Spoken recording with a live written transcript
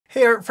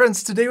Hey art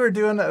friends, today we're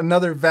doing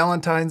another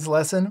Valentine's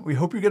lesson. We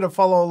hope you're gonna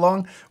follow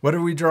along. What are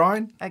we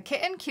drawing? A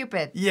kitten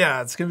Cupid.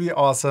 Yeah, it's gonna be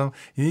awesome.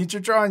 You need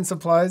your drawing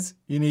supplies.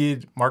 You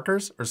need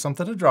markers or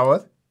something to draw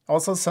with.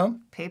 Also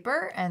some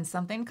Paper and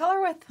something to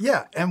color with.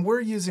 Yeah, and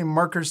we're using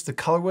markers to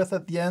color with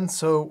at the end,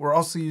 so we're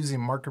also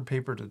using marker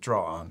paper to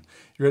draw on.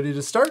 You ready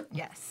to start?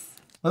 Yes.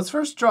 Let's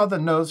first draw the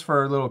nose for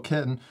our little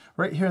kitten.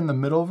 Right here in the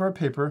middle of our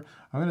paper,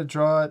 I'm gonna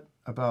draw it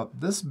about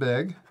this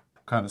big,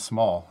 kind of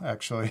small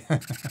actually.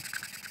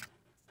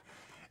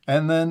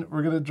 And then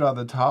we're gonna draw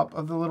the top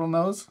of the little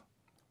nose.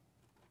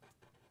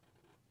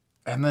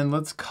 And then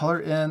let's color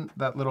in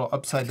that little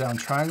upside down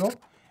triangle.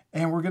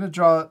 And we're gonna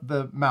draw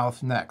the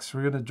mouth next.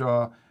 We're gonna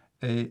draw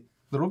a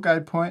little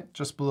guide point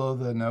just below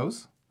the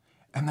nose.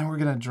 And then we're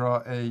gonna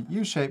draw a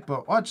U shape,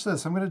 but watch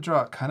this, I'm gonna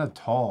draw it kind of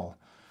tall.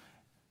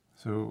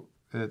 So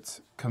it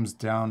comes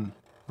down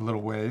a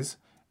little ways.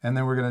 And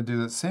then we're gonna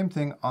do the same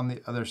thing on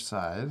the other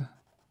side.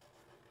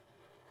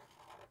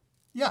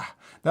 Yeah,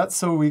 that's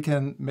so we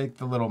can make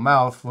the little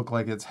mouth look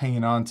like it's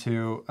hanging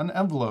onto an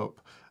envelope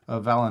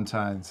of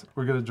Valentine's.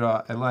 We're gonna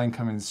draw a line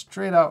coming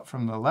straight out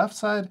from the left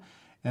side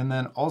and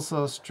then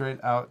also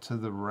straight out to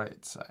the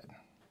right side.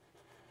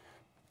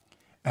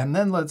 And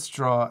then let's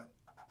draw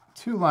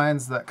two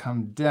lines that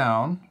come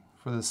down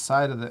for the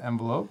side of the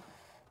envelope.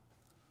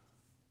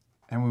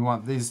 And we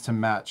want these to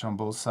match on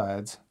both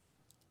sides.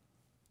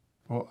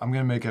 Well, I'm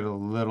gonna make it a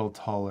little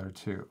taller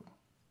too.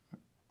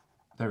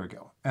 There we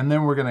go. And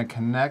then we're gonna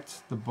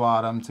connect the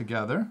bottom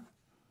together.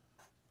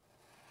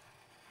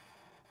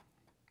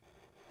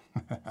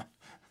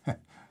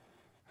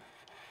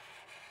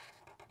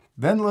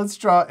 Then let's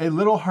draw a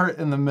little heart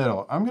in the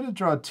middle. I'm gonna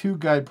draw two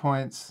guide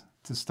points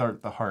to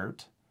start the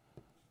heart.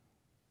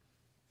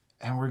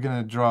 And we're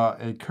gonna draw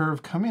a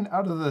curve coming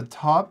out of the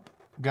top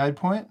guide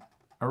point,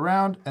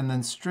 around, and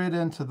then straight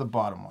into the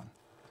bottom one.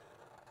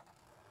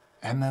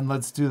 And then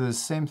let's do the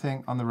same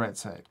thing on the right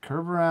side.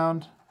 Curve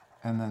around,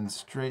 and then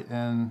straight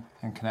in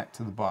and connect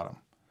to the bottom.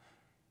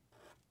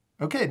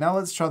 Okay, now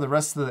let's draw the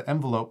rest of the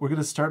envelope. We're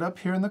gonna start up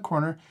here in the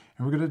corner,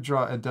 and we're gonna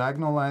draw a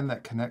diagonal line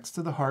that connects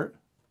to the heart.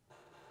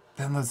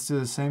 Then let's do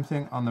the same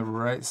thing on the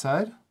right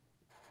side.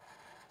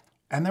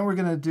 And then we're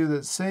gonna do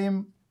the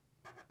same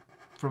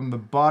from the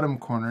bottom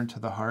corner to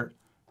the heart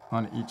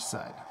on each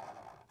side.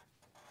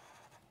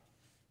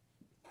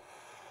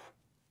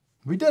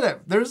 We did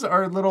it. There's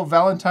our little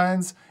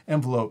Valentine's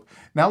envelope.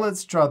 Now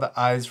let's draw the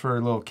eyes for our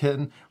little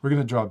kitten. We're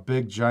gonna draw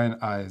big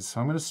giant eyes. So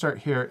I'm gonna start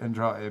here and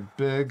draw a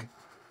big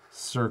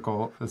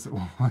circle.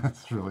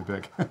 That's really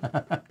big.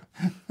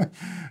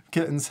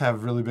 Kittens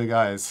have really big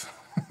eyes.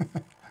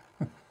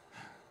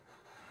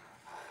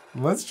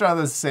 Let's draw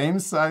the same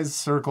size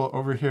circle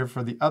over here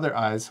for the other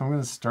eyes. So I'm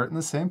gonna start in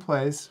the same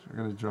place. We're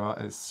gonna draw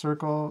a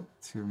circle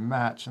to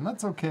match, and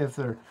that's okay if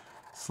they're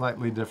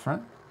slightly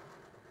different.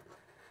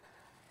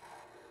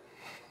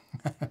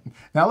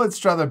 Now let's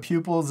draw the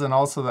pupils and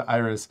also the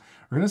iris.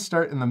 We're gonna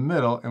start in the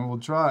middle and we'll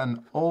draw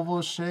an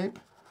oval shape.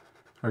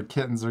 Our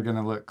kittens are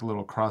gonna look a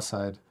little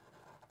cross-eyed.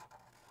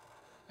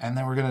 And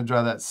then we're gonna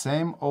draw that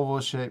same oval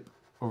shape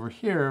over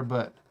here,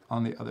 but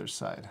on the other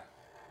side.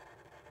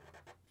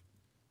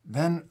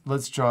 Then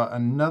let's draw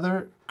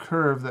another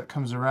curve that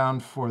comes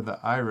around for the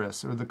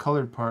iris, or the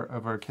colored part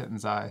of our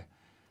kitten's eye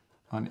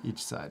on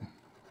each side.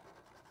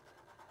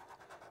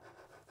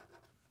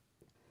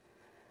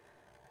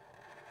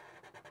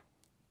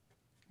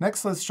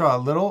 Next, let's draw a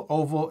little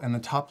oval in the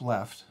top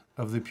left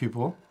of the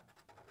pupil.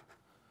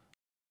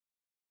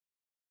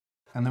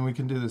 And then we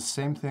can do the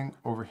same thing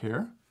over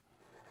here.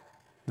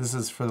 This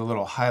is for the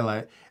little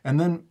highlight. And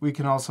then we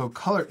can also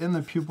color in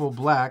the pupil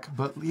black,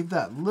 but leave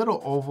that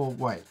little oval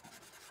white.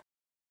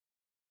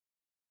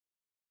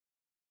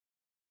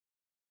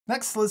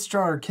 Next, let's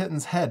draw our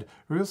kitten's head.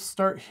 We're gonna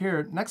start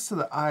here next to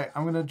the eye.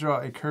 I'm gonna draw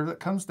a curve that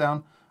comes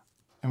down,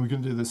 and we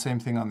can do the same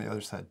thing on the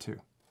other side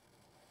too.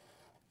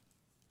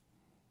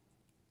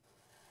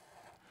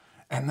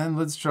 And then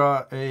let's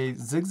draw a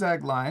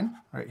zigzag line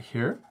right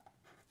here.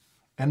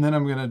 And then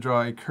I'm gonna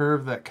draw a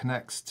curve that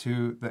connects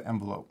to the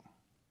envelope.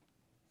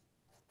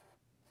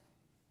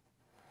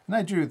 And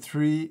I drew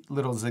 3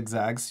 little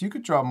zigzags. You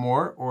could draw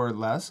more or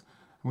less.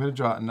 I'm gonna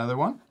draw another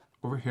one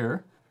over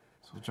here.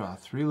 So we'll draw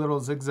 3 little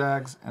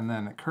zigzags and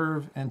then a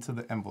curve into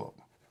the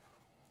envelope.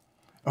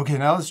 Okay,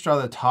 now let's draw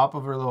the top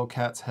of our little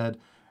cat's head.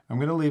 I'm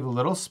gonna leave a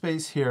little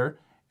space here,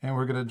 and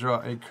we're gonna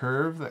draw a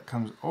curve that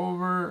comes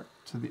over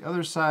to the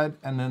other side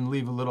and then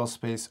leave a little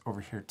space over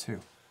here too.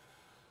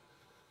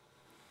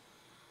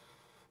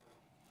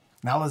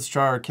 Now let's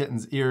draw our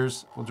kitten's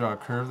ears. We'll draw a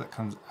curve that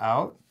comes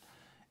out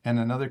and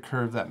another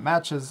curve that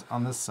matches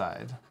on this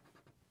side.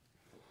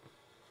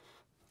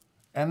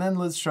 And then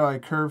let's draw a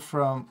curve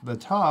from the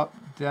top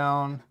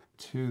down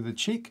to the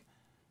cheek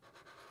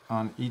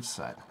on each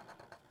side.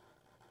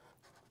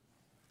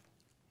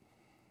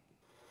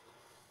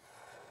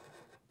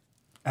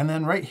 And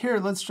then right here,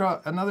 let's draw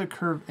another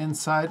curve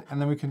inside,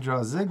 and then we can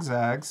draw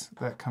zigzags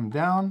that come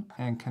down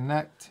and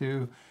connect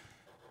to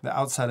the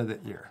outside of the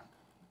ear.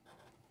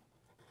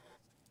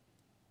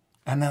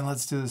 And then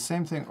let's do the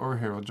same thing over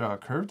here. We'll draw a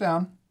curve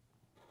down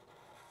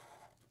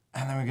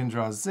And then we can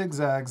draw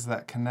zigzags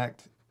that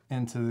connect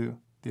into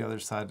the other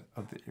side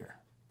of the ear.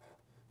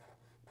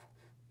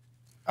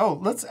 Oh,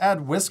 let's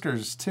add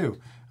whiskers too.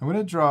 I'm going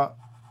to draw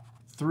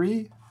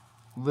 3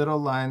 little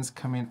lines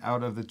coming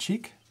out of the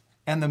cheek.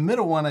 And the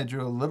middle one I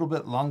drew a little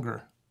bit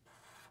longer.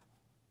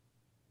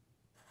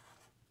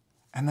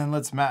 And then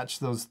let's match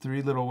those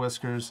 3 little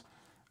whiskers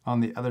on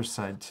the other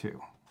side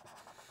too.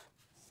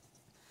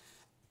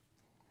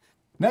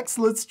 Next,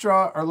 let's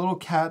draw our little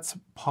cat's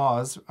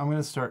paws. I'm going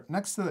to start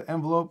next to the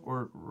envelope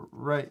or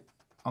right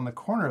on the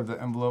corner of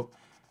the envelope.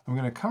 I'm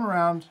going to come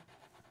around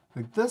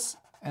like this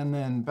and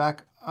then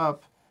back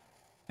up,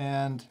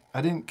 and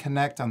I didn't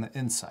connect on the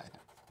inside.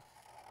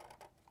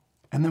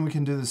 And then we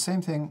can do the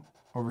same thing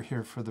over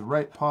here for the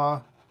right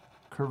paw,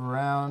 curve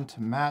around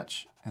to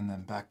match, and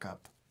then back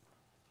up.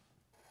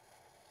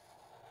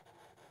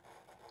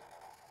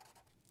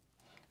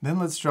 Then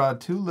let's draw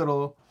 2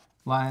 little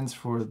lines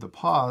for the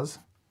paws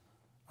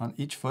on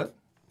each foot.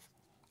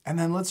 And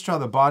then let's draw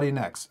the body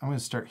next. I'm going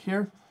to start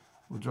here.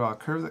 We'll draw a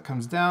curve that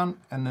comes down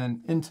and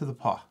then into the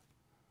paw.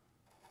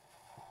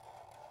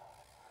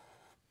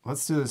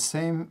 Let's do the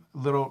same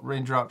little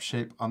raindrop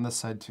shape on this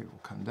side too.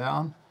 We'll come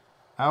down,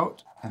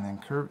 out, and then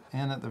curve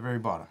in at the very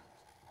bottom.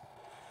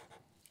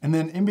 And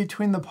then in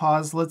between the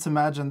paws, let's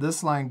imagine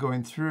this line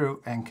going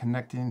through and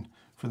connecting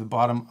for the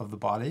bottom of the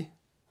body.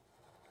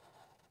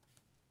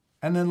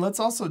 And then let's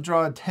also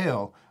draw a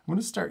tail. I'm going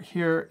to start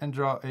here and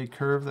draw a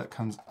curve that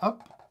comes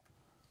up.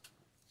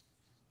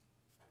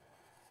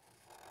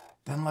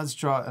 Then let's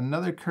draw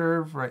another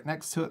curve right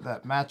next to it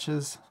that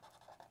matches.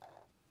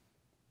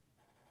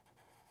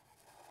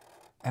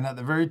 And at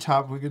the very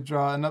top, we could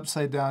draw an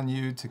upside down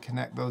U to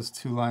connect those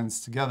 2 lines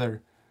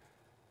together.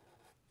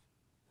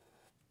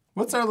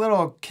 What's our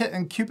little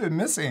Kitten Cupid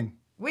missing?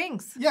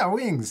 Wings. Yeah,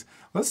 wings.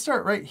 Let's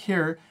start right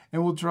here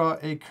and we'll draw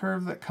a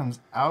curve that comes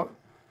out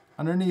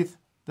underneath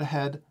the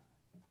head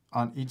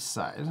on each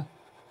side.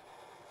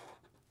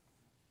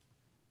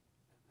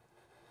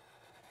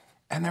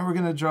 And then we're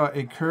going to draw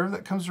a curve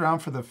that comes around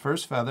for the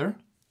first feather.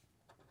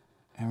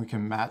 And we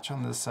can match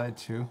on this side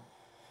too.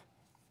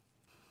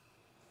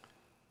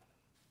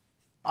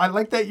 I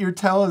like that your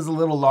tail is a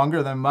little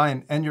longer than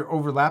mine and you're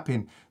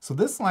overlapping. So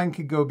this line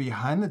could go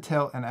behind the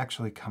tail and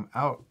actually come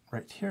out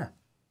right here.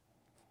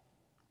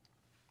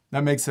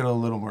 That makes it a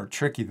little more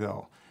tricky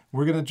though.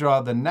 We're going to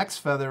draw the next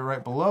feather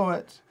right below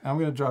it. And I'm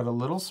going to draw it a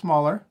little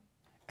smaller.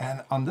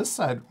 And on this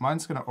side,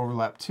 mine's going to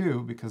overlap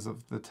too because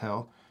of the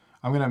tail.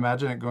 I'm going to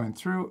imagine it going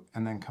through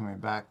and then coming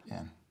back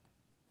in.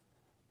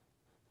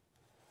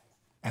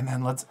 And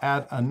then let's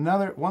add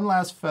one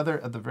last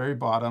feather at the very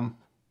bottom.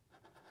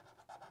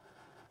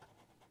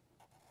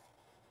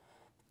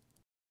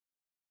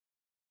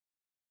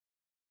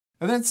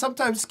 And then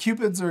sometimes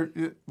Cupids are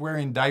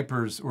wearing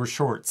diapers or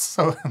shorts.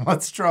 So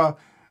let's draw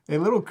a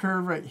little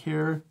curve right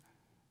here.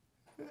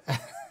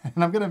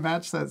 And I'm going to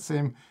match that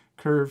same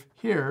curve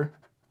here.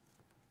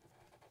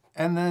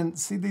 And then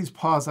see these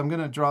paws, I'm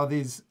going to draw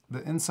the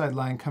inside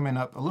line coming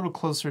up a little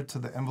closer to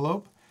the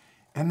envelope.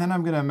 And then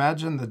I'm going to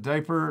imagine the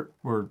diaper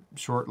or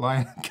short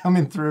line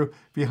coming through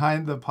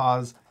behind the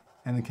paws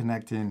and then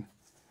connecting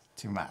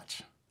to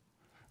match.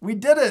 We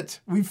did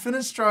it! We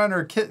finished drawing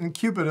our Kitten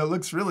Cupid. It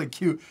looks really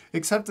cute,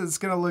 except it's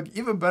going to look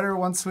even better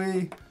once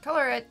we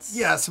color it.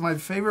 Yes, my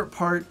favorite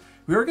part.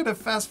 We are going to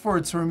fast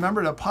forward, so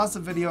remember to pause the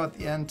video at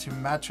the end to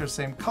match your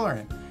same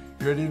coloring.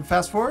 You ready to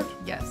fast forward?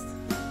 Yes.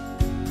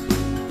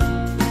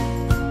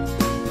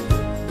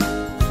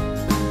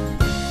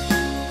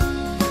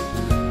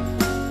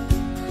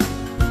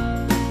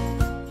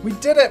 We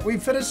did it! We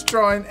finished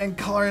drawing and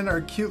coloring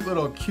our cute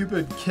little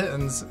Cupid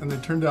kittens, and they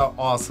turned out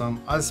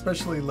awesome. I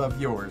especially love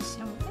yours.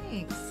 Oh,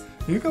 thanks.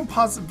 You can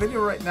pause the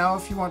video right now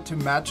if you want to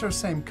match our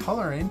same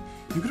coloring.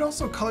 You could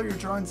also color your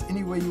drawings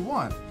any way you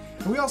want.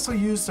 And we also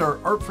used our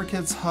Art for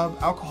Kids Hub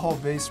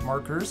alcohol-based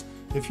markers.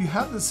 If you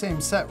have the same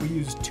set, we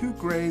used 2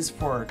 grays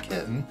for our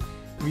kitten.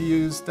 We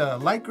used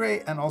light gray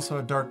and also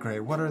a dark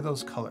gray. What are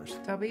those colors?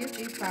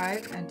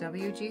 WG5 and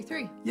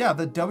WG3. Yeah,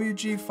 the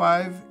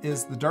WG5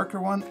 is the darker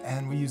one,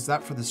 and we use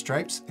that for the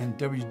stripes, and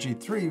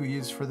WG3 we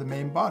use for the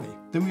main body.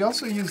 Then we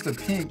also used a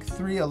pink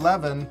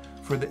 311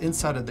 for the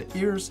inside of the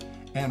ears,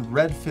 and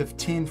red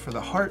 15 for the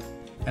heart,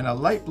 and a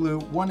light blue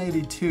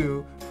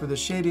 182 for the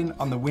shading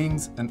on the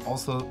wings and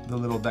also the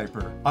little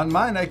diaper. On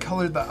mine, I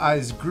colored the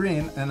eyes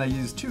green, and I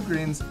used 2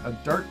 greens, a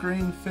dark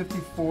green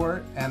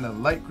 54 and a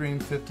light green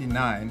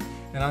 59.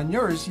 And on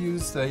yours, you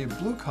used a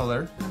blue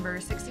color.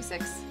 Number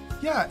 66.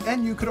 Yeah,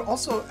 and you could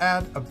also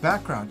add a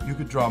background. You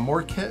could draw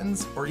more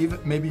kittens, or even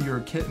maybe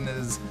your kitten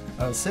is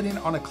sitting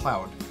on a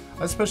cloud.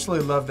 I especially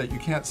love that you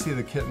can't see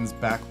the kitten's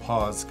back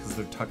paws because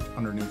they're tucked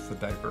underneath the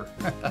diaper.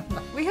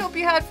 We hope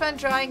you had fun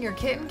drawing your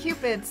Kitten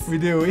Cupids. We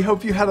do. We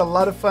hope you had a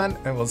lot of fun,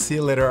 and we'll see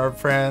you later, our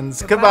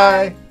friends.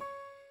 Goodbye. Goodbye.